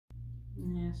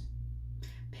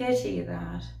pity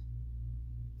that.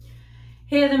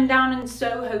 Hear them down in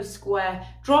Soho Square,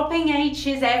 dropping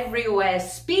H's everywhere,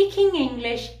 speaking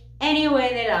English any way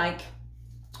they like.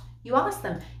 You ask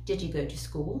them, did you go to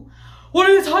school? What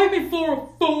do you take me for,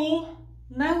 a fool?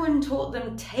 No one taught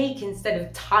them take instead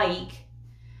of tyke.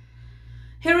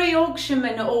 Hear a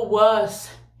Yorkshireman or worse,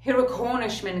 hear a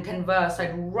Cornishman converse.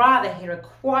 I'd rather hear a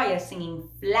choir singing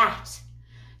flat.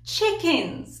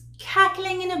 Chickens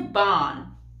cackling in a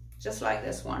barn, just like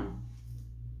this one.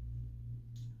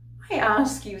 I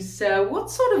ask you, sir, what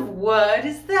sort of word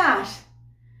is that?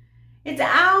 It's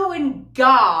ow and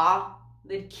gar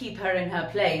that keep her in her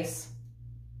place,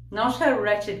 not her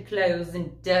wretched clothes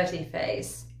and dirty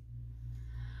face.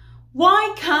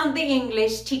 Why can't the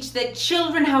English teach their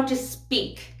children how to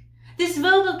speak? This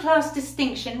verbal class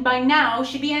distinction by now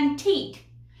should be antique.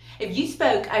 If you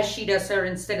spoke as she does, sir,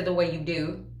 instead of the way you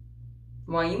do,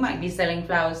 why, you might be selling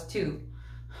flowers too.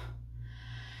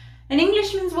 An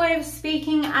Englishman's way of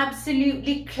speaking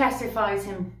absolutely classifies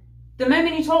him. The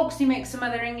moment he talks, he makes some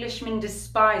other Englishmen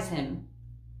despise him.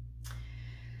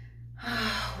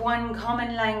 One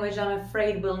common language I'm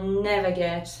afraid we'll never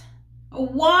get.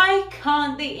 Why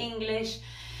can't the English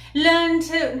learn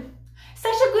to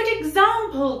set a good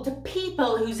example to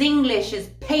people whose English is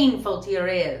painful to your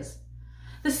ears?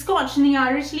 The Scotch and the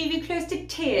Irish leave you close to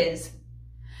tears.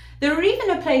 There are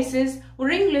even places where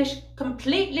English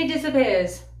completely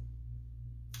disappears,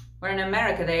 where in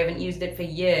America they haven't used it for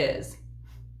years.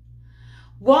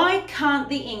 Why can't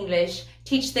the English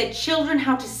teach their children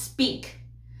how to speak?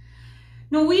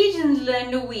 Norwegians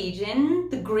learn Norwegian,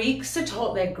 the Greeks are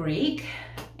taught their Greek.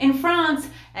 In France,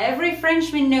 every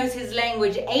Frenchman knows his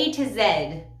language A to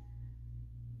Z.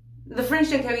 The French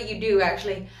don't care what you do,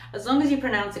 actually, as long as you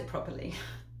pronounce it properly.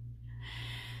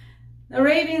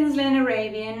 Arabians learn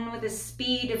Arabian with the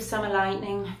speed of summer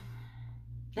lightning.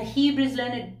 The Hebrews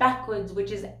learn it backwards,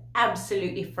 which is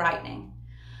absolutely frightening.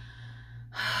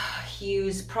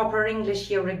 Use proper English,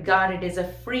 you're regarded as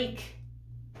a freak.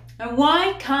 And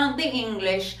why can't the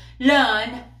English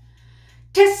learn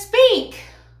to speak?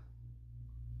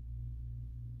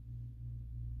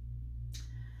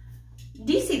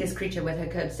 Do you see this creature with her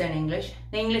curbstone English?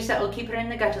 The English that will keep her in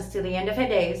the gutters till the end of her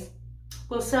days?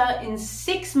 Well, sir, in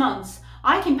 6 months,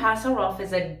 I can pass her off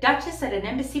as a duchess at an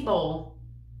embassy ball.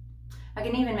 I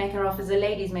can even make her off as a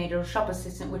lady's maid or a shop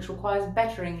assistant, which requires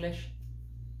better English.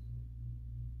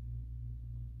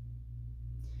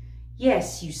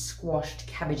 Yes, you squashed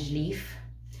cabbage leaf.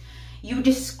 You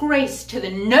disgrace to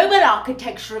the noble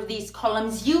architecture of these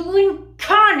columns, you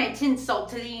incarnate insult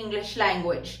to the English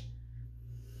language.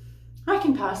 I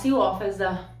can pass you off as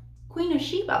the Queen of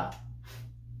Sheba.